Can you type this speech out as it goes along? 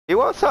You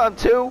want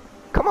something too?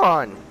 Come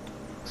on.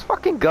 Let's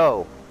fucking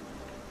go.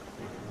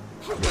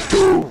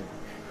 Do.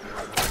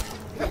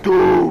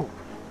 Do.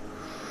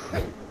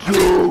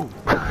 Do.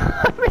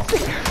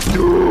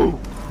 Do.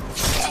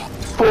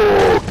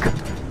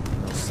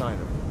 Fuck. Sign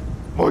him.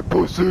 My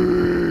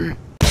pussy.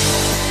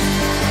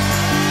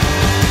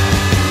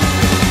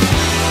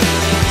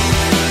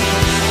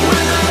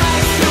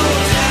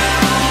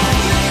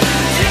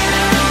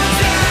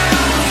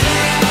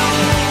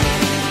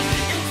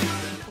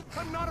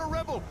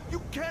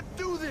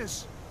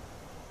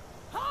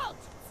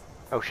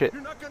 Oh shit.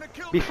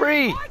 Be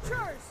free!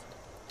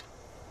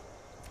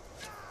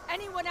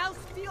 Anyone else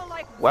feel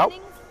like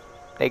winning?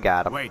 They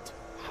got him. Wait.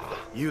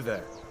 You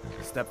there.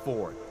 Step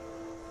forward.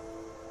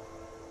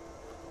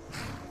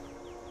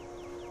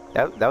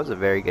 That was a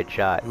very good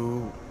shot.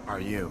 Who are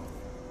you?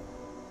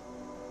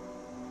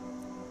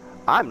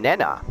 I'm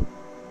Nena.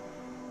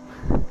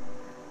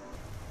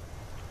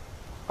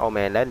 Oh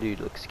man, that dude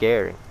looks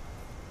scary.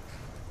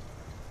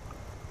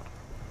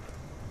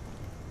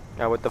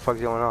 Now what the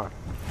fuck's going on?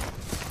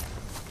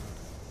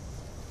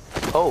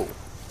 Oh,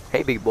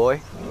 hey big boy.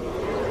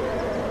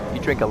 You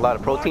drink a lot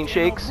of protein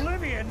shakes?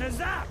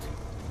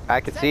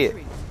 I can see it.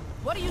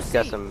 What do you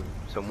Got some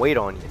weight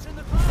on you.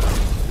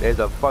 There's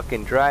a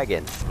fucking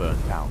dragon.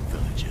 Burnt down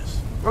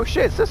villages. Oh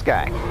shit, it's this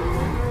guy.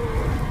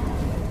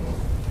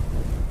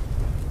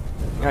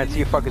 Alright, see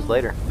you fuckers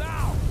later.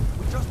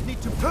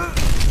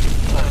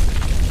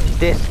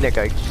 This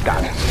nigga just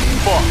got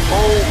fucked.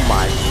 Oh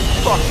my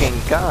fucking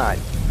god.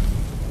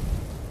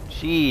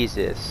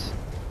 Jesus.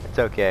 It's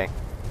okay.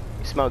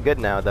 You smell good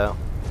now though.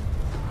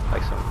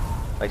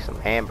 Like some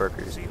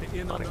hamburgers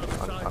on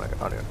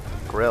a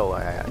grill.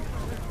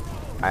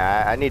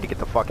 I need to get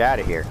the fuck out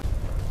of here.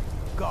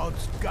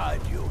 God's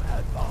guide you,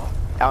 Hadvar.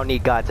 I don't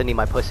need gods, I need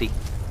my pussy.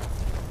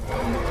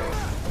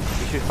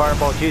 You should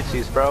fireball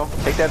jutsus, bro.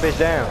 Take that bitch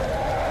down.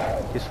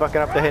 Just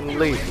fucking up the hidden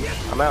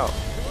leaf. I'm out.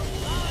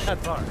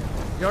 Hadvar,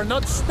 you're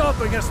not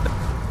stopping us.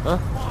 Huh?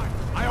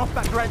 I hope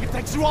that dragon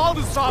takes you all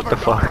to Sovereign.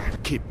 What the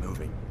fuck? Keep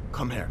moving.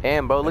 Come here.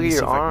 Damn, bro, look at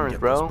your arms,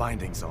 bro.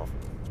 Bindings off.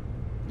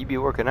 You be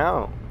working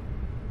out.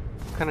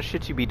 What kind of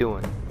shit you be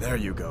doing? There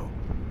you go.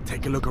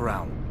 Take a look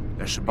around.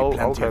 There should be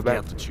plenty of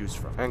gear to choose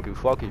from. Thank you,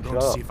 fucking shut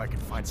up. See if I can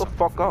find Shut the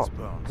something fuck up. for these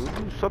bones.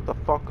 Can you shut the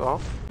fuck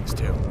up?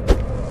 Still.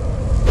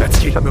 Let's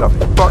keep Shut moving.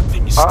 the fuck That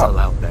thing is up. still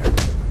out there.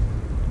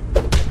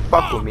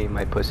 Fuck with me,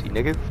 my pussy,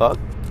 nigga. Fuck.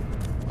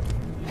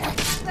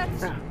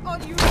 That's all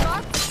you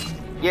got?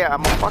 Yeah,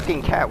 I'm a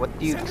fucking cat. What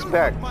do you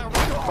expect?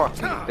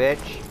 Fucking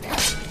bitch.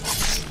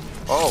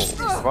 Oh,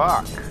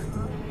 fuck.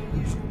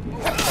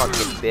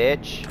 Fucking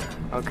bitch.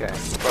 Okay.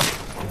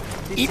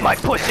 Fuck. Eat my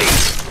pussy!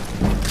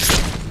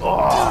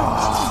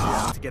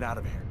 Oh. To get out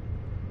of here.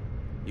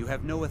 You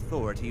have no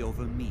authority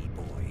over me,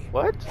 boy.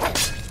 What?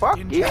 Fuck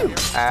you,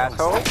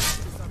 asshole.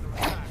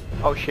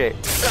 Oh shit.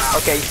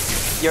 Okay,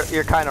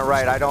 you're kind of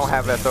right. I don't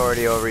have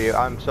authority over you.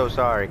 I'm so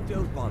sorry.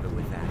 Don't bother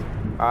with that.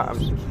 I'm.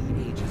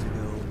 Keen ages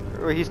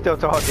ago. He's still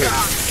talking.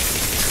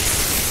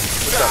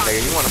 What's up,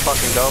 nigga? You wanna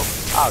fucking go?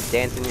 I'll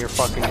dance in your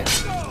fucking.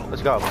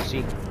 Let's go,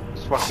 pussy.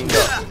 Let's fucking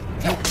go.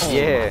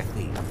 Yeah.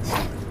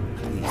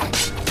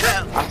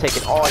 I'm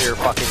taking all your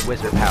fucking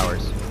wizard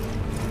powers.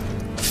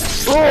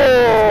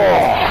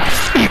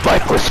 Oh! Eat my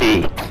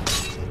pussy!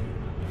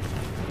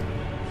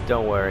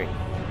 Don't worry.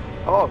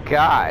 Oh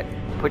god.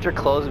 Put your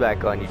clothes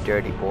back on, you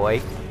dirty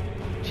boy.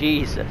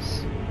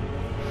 Jesus.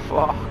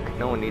 Fuck.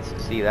 No one needs to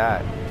see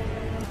that.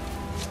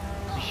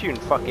 You shooting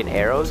fucking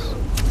arrows?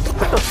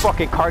 Put those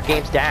fucking card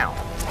games down.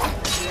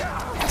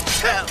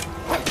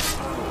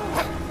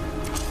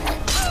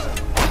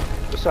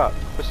 What's up?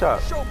 What's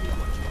up?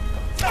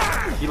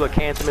 You look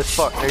handsome as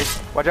fuck, dude.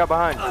 Watch out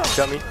behind you,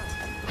 dummy.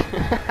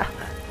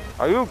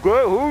 Are you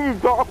good? Who are you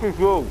talking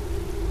to?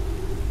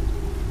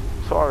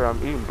 Sorry, I'm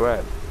eating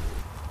bread.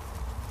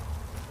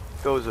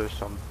 Those are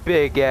some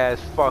big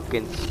ass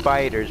fucking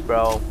spiders,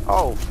 bro.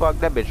 Oh fuck,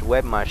 that bitch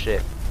webbed my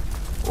shit.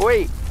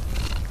 Wait.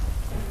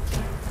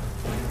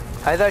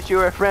 I thought you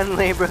were a friendly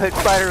neighborhood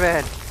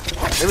Spider-Man.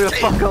 Leave me the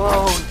fuck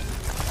alone.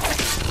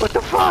 What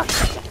the fuck?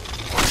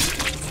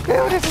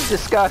 Ew, this is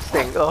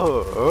disgusting.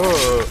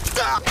 Oh,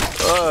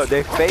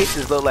 their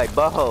faces look like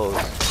buttholes.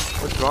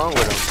 What's wrong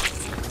with them?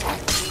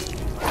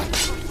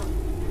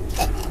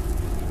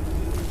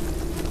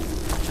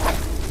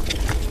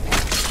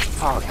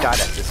 Oh god,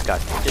 that's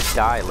disgusting. Just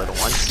die, little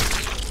one.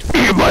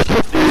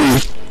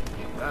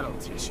 That'll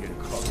teach you to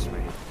close me.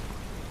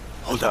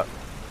 Hold up.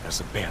 There's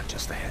a bear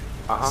just ahead.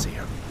 Uh-huh. See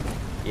her?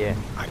 Yeah.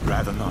 I'd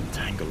rather not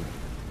tangle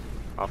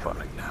Oh fuck.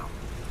 right now.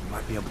 You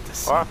might be able to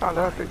see. Oh, I found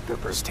out big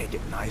difference. Just take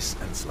it nice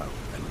and slow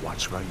and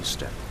watch where you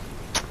step.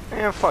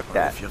 Man, fuck Or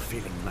that. if you're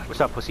feeling lucky, What's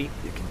up, pussy?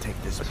 you can take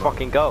this Let's bow.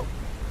 fucking go.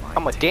 Mine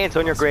I'ma take dance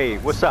on your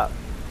grave. What's up?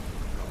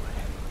 Go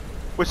ahead.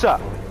 What's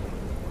up?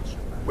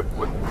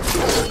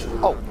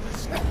 Oh.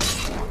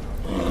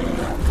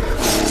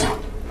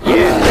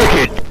 Yeah,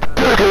 take it.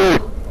 Take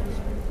it.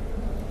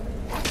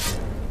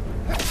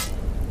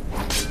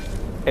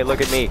 Hey,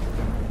 look at me.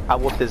 I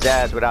whooped his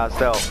ass without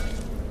stealth.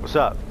 What's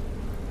up?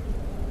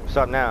 What's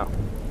up now,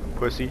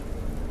 pussy?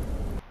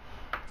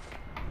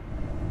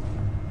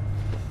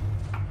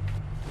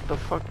 the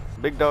fuck?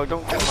 Big dog,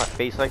 don't get in my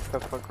face like the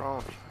fuck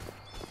wrong.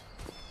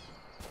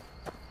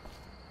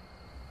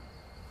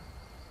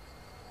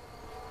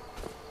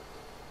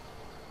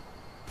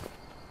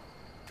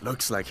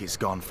 Looks like he's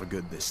gone for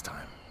good this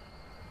time.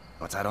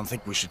 But I don't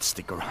think we should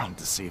stick around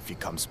to see if he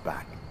comes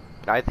back.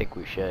 I think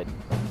we should.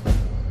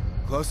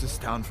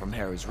 Closest town from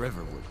here is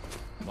Riverwood.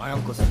 My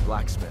uncle's a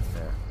blacksmith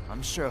there.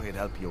 I'm sure he'd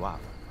help you out.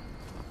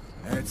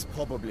 It's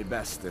probably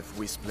best if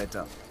we split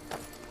up.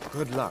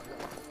 Good luck.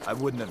 I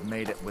wouldn't have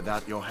made it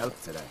without your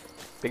help today.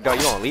 Big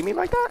dog, you won't leave me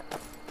like that?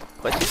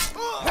 Pussy?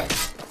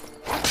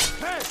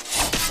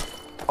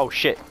 Oh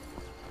shit.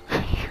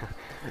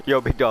 Yo,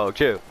 big dog,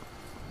 chill.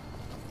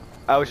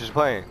 I was just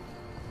playing.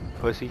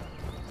 Pussy.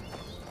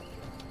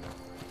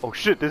 Oh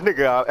shit, this nigga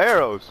got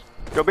arrows.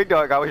 Yo, big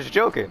dog, I was just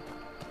joking.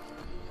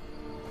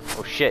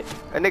 Oh shit,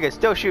 that nigga's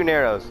still shooting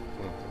arrows.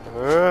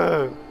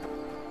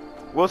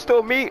 We'll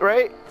still meet,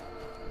 right?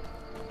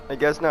 I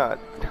guess not.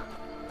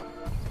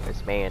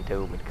 This man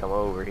told me to come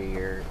over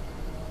here.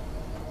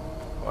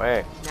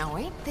 Wait. Now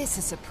ain't this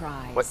a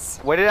surprise?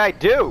 What did I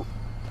do?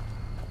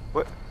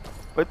 What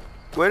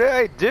did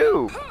I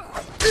do?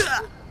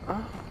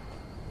 What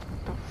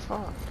the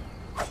fuck?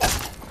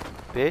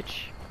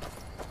 Bitch.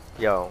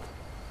 Yo.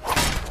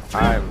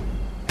 I'm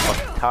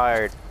fucking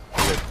tired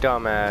of your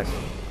dumbass.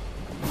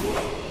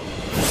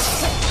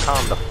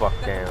 Calm the fuck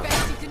down.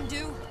 Best you can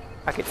do?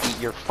 I could eat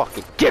your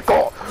fucking dick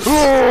off.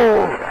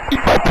 Eat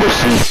my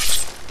pussy.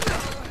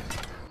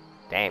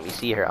 Damn, you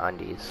see her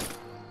undies.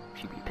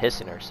 She be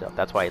pissing herself.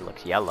 That's why it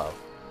looks yellow.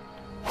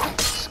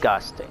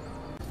 Disgusting.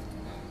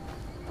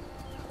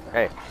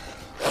 Hey.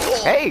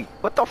 Hey,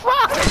 what the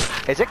fuck?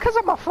 Is it because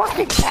I'm a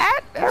fucking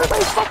cat?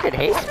 Everybody fucking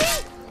hates me?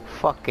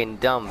 Fucking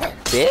dumb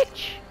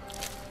bitch.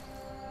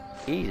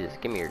 Jesus,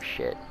 give me your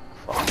shit.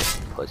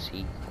 Fucking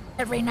pussy.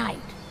 Every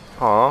night.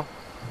 Huh?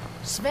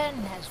 Sven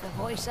has the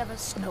voice of a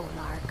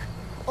snowlark.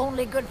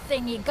 Only good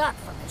thing he got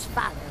from his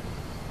father.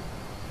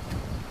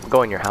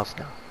 Go in your house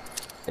now.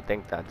 I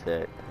think that's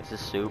it. Is this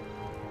soup?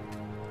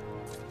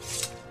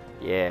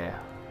 Yeah.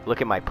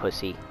 Look at my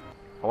pussy.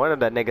 I wonder if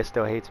that nigga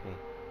still hates me.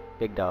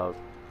 Big dog.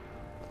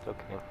 It's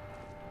okay.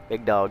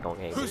 Big dog don't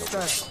hate me.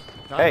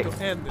 Hey!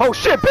 Oh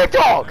shit, big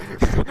dog!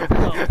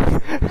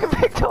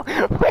 Big dog!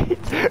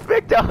 Wait!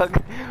 Big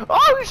dog!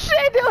 Oh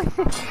shit!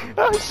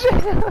 Oh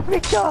shit!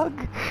 Big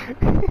dog!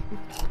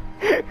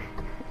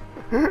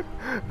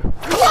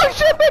 Oh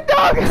shit, big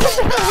dog!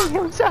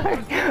 I'm sorry!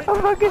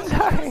 I'm fucking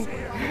sorry!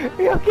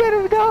 Yo, get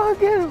him, dog!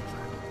 Get him!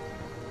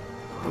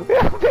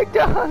 Yo, big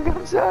dog!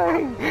 I'm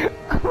sorry!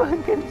 I'm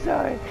fucking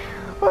sorry!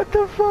 What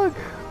the fuck?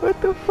 What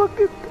the fuck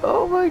is...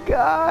 Oh my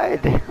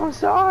god! I'm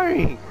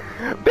sorry!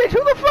 Bitch,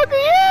 who the fuck are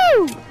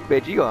you?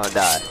 Bitch, you gonna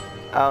die.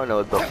 I don't know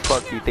what the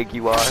fuck you think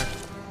you are.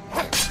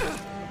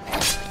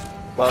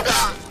 Well,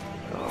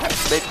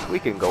 bitch, we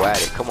can go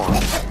at it. Come on.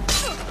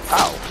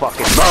 I'll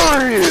fucking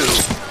burn you!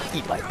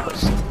 Eat my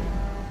pussy.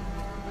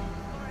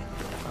 Alright.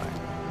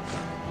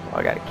 Oh,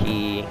 I got a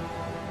key.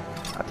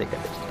 I'll take that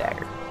bitch's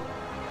dagger.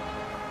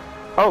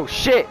 Oh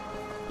shit!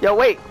 Yo,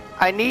 wait!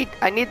 I need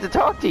to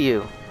talk to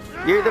you.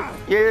 You're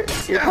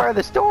part of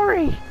the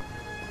story.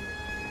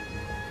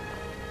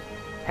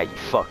 How you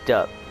fucked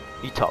up.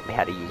 You taught me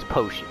how to use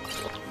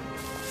potions.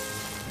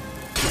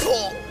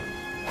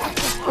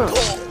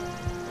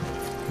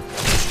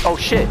 Oh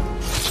shit.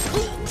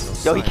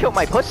 Yo, he killed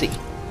my pussy.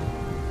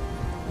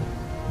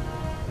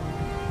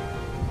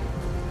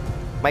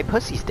 My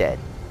pussy's dead.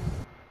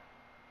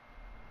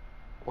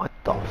 What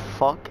the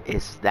fuck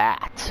is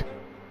that?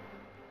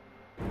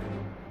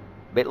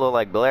 Bit look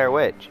like Blair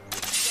Witch.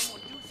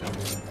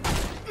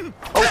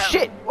 Oh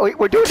shit! Wait,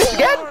 we're doing this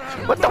again?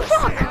 What the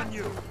fuck?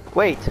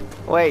 Wait.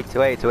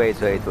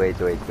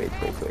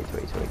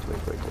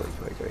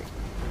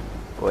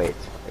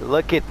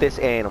 Look at this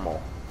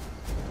animal.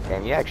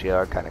 Damn, you actually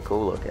are kind of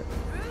cool looking.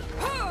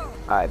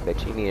 Alright,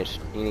 bitch, you need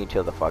to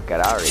chill the fuck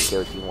out. I already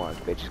killed you once,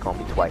 bitch. It's gonna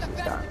be twice this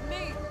time.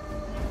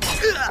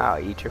 I'll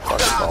eat your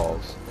fucking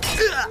balls.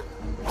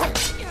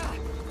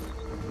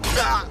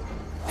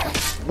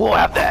 We'll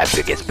have the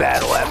epicest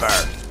battle ever.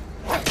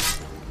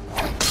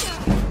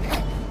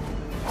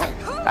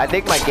 I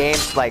think my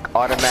game's like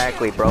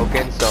automatically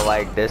broken, so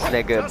like this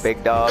nigga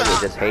Big Dog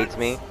who just hates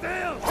me.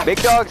 Big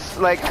Dog's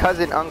like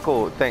cousin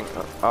uncle thing.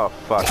 Oh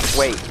fuck,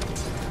 wait.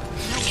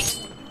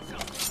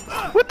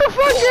 What the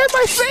fuck, you're in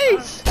my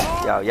face!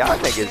 Yo, y'all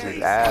niggas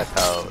is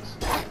assholes.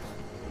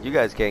 You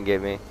guys can't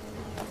get me.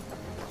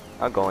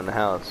 I'll go in the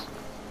house.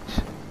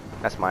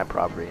 That's my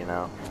property, you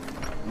know.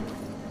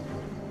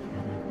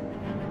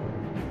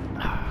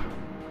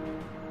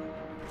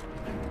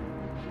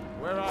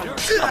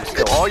 I'm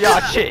still all y'all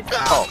shit.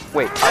 Oh,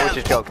 wait, I was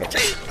just joking.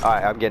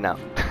 Alright, I'm getting out.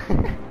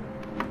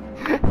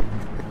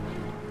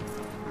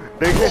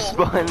 They're gonna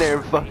spawn there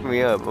and fuck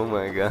me up. Oh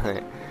my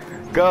god.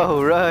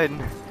 Go,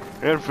 run.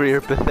 Run for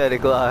your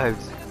pathetic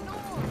lives.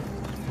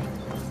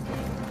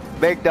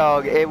 Big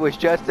Dog, it was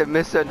just a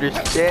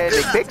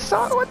misunderstanding. Big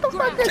Son, what the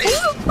fuck is, who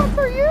the fuck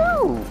are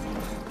you?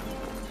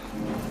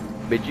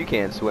 Bitch, you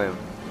can't swim.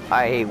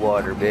 I hate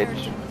water,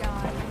 bitch.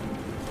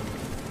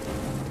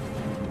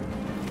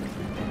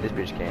 This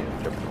bitch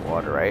can't jump in the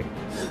water, right?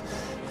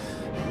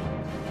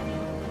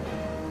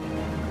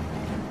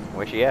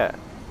 Where's she at?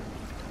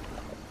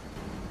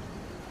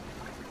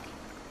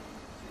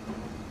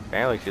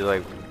 Apparently she's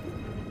like...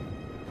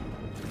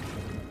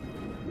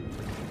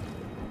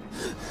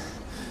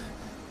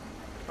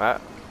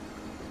 What?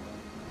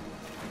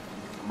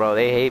 Bro,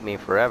 they hate me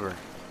forever.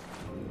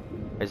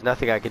 There's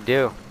nothing I can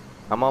do.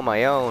 I'm on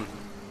my own.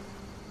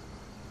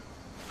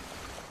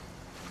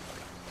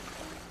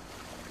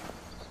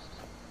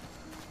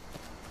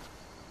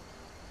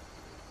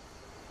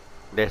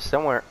 There's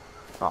somewhere...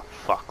 Oh,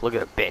 fuck. Look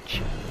at the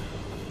bitch.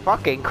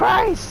 Fucking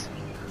Christ!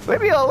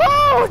 Leave me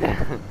alone!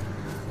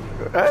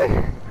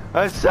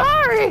 I'm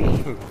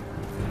sorry!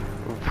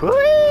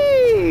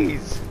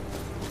 Please!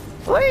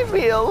 Leave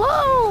me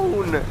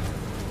alone!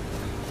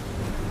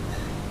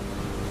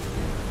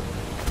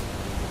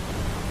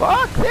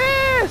 Fuck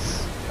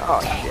this!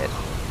 Oh, shit.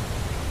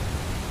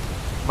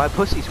 My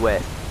pussy's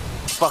wet.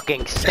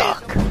 Fucking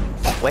stuck.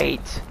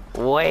 Wait.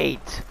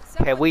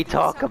 Can we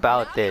talk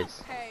about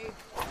this?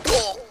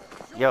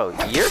 Yo,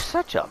 you're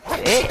such a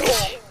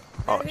bitch.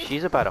 Oh,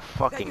 she's about to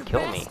fucking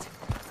kill me.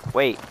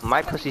 Wait,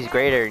 my pussy's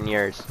greater than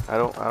yours. I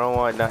don't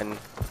want nothing.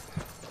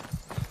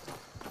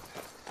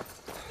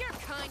 Your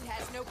kind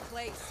has no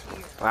place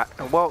here.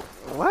 Well,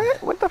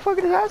 what? What the fuck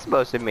is that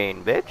supposed to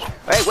mean, bitch?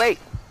 Hey, wait.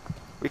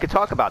 We could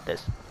talk about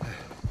this.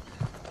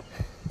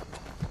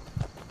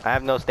 I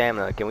have no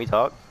stamina. Can we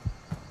talk?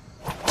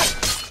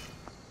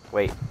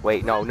 Wait,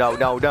 no.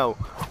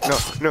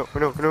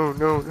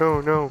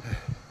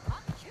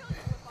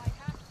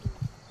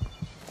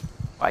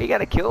 Why you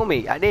gotta kill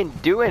me? I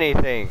didn't do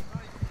anything.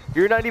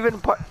 You're not even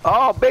part.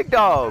 Oh, big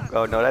dog.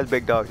 Oh no, that's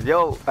big dog.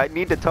 Yo, I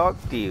need to talk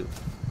to you.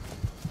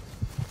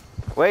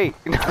 Wait,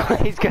 no,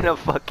 he's gonna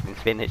fucking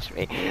finish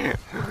me.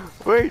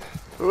 Wait.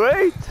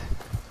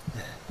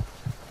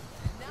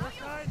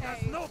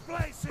 No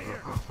place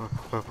here.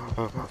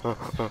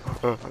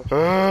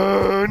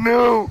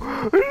 No.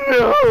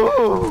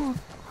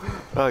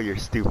 Oh, you're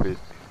stupid.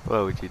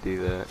 Why would you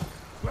do that?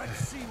 Let's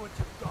see what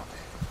you've got.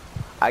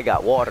 I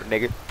got water,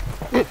 nigga.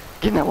 Get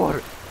in that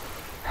water.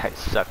 Hey,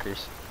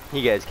 suckers.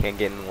 You guys can't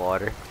get in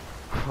water.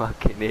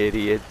 Fucking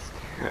idiots.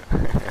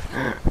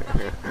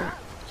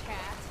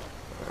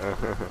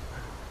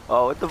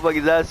 Oh, what the fuck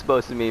is that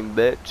supposed to mean,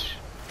 bitch?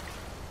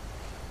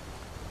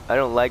 I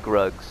don't like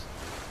rugs.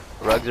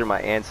 Rugs are my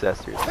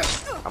ancestors.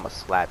 I'ma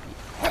slap you.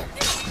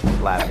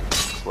 Slap it.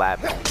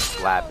 Slap it.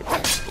 Slap it.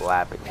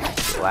 Slap it.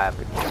 Slap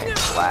it.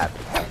 Slap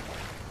it.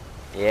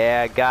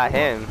 Yeah, I got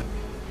him.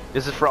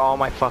 This is for all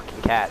my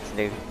fucking cats,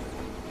 dude.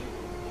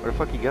 Where the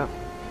fuck you go?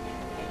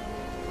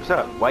 What's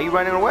up? Why are you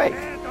running away?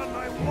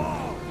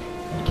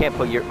 You can't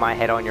put my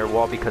head on your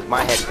wall because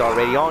my head is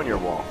already on your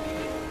wall.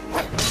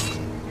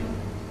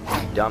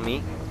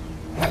 Dummy.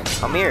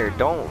 Come here.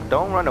 Don't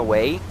run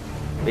away.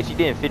 Bitch, you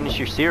didn't finish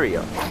your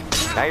cereal.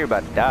 Now you're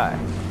about to die.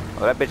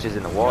 Oh, that bitch is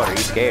in the water.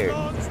 He's scared.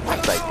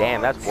 It's like,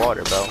 damn, that's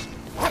water, bro.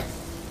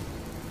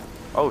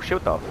 Oh,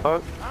 shit, what the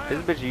fuck?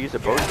 This bitch used a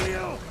potion.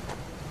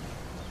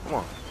 Come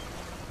on.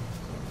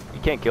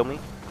 You can't kill me.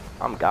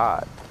 I'm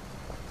God.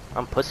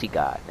 I'm pussy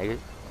God, nigga.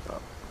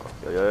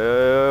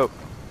 Yo.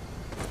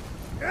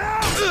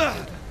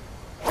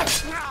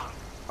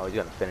 Oh, he's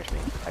gonna finish me.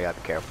 I gotta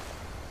be careful.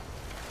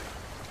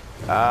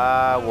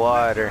 Ah,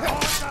 water.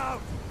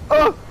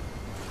 Oh!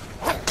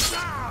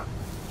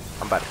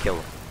 I'm about to kill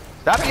him.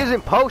 Stop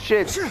using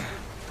potions!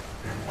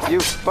 You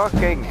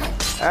fucking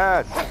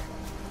ass.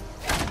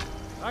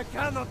 I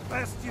cannot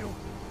best you.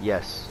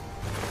 Yes.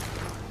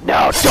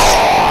 Now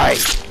die!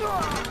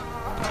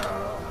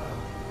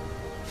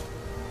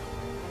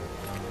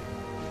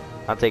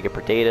 I'll take your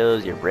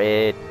potatoes, your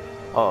bread.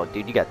 Oh,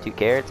 dude, you got 2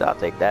 carrots? I'll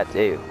take that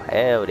too.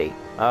 Howdy.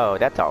 Oh,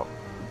 that's all.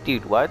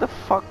 Dude, why the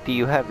fuck do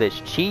you have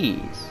this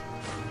cheese?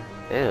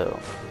 Ew.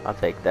 I'll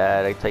take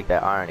that. I take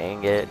that iron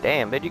ingot.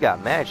 Damn, bitch, you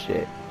got mad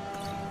shit.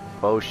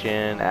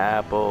 Potion,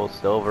 apple,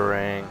 silver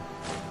ring.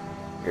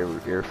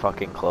 Your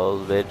fucking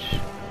clothes, bitch.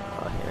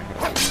 Oh,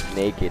 you're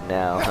naked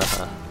now.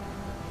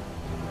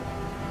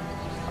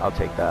 I'll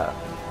take that.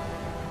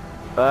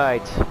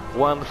 Alright,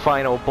 one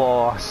final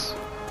boss.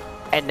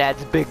 And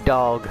that's Big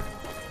Dog.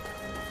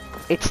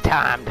 It's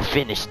time to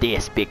finish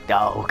this, Big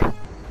Dog.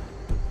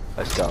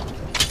 Let's go.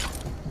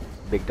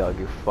 Big Dog,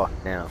 you're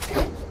fucked now.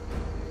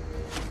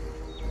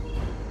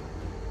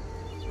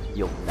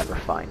 You'll never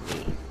find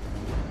me.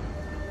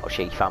 Oh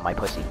shit, you found my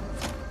pussy.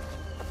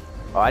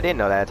 Oh, I didn't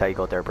know that's how you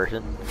go third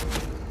person.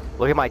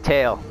 Look at my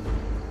tail.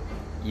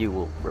 You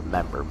will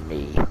remember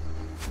me.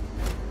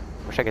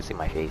 Wish I could see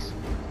my face.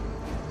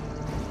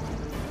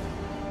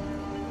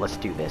 Let's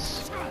do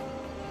this.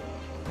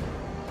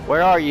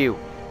 Where are you,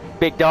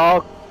 Big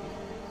Dog?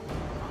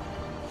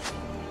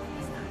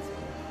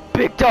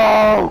 Big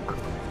Dog!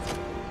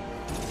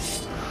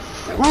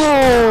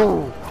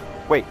 Whoa!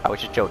 Wait, I was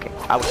just joking.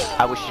 I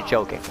was just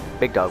joking.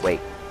 Big Dog,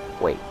 wait.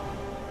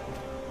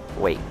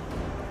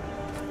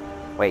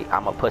 Wait,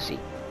 I'm a pussy.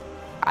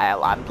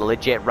 I'm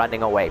legit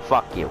running away.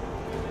 Fuck you.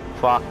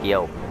 Fuck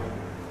you.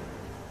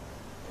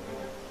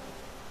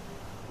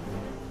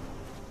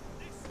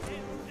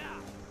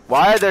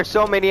 Why are there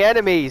so many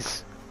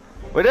enemies?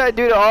 What did I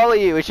do to all of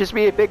you? It's just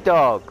me and Big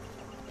Dog.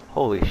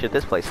 Holy shit,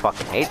 this place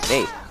fucking hates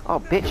me. Oh,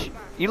 bitch.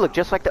 You look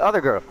just like the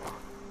other girl.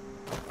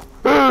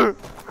 I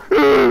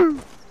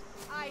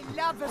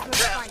love a good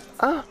fight.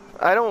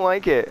 I don't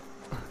like it.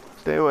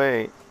 Stay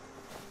away.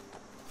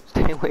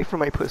 Stay away from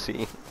my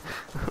pussy.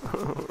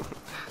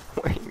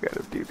 Why you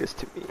gotta do this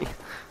to me?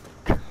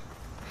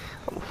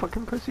 I'm a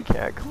fucking pussy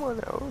cat. Come on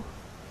now.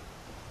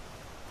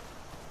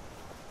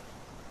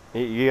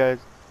 Hey, you guys.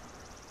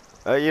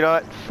 You know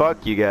what?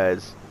 Fuck you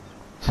guys.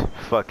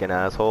 Fucking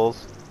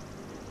assholes.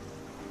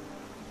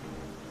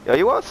 Yo,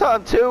 you want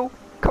some too?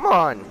 Come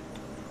on.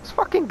 Let's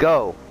fucking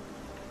go.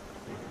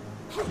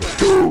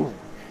 Do.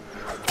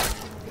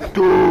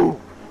 Do.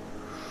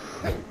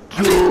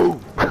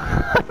 Do.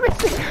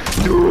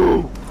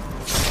 Do.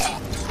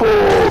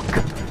 Fuck.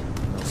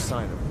 No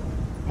sign of it.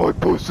 My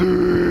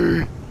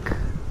pussy.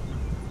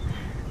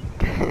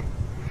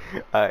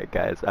 Alright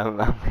guys, I'm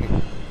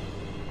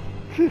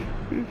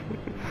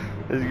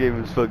this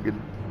game is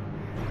fucking.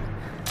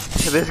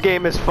 This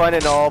game is fun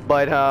and all,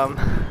 but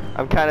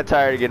I'm kind of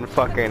tired of getting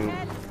fucking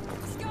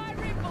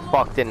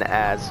fucked in the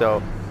ass.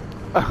 So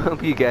I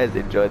hope you guys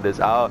enjoyed this.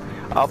 I'll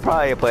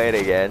probably play it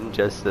again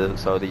just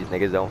so these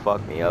niggas don't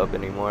fuck me up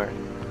anymore.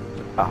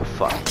 Oh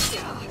fuck.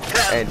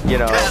 And you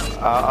know,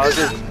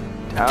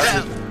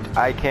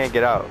 I can't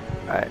get out.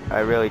 I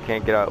really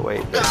can't get out.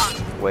 Wait.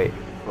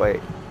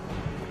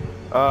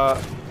 I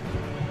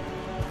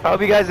hope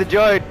you guys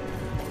enjoyed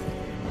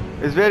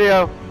this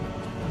video.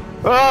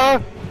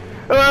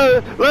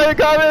 Like,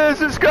 comment, and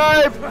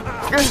subscribe.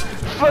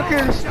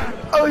 Fucking.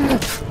 Oh yeah.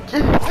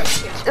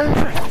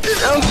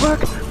 Oh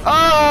fuck.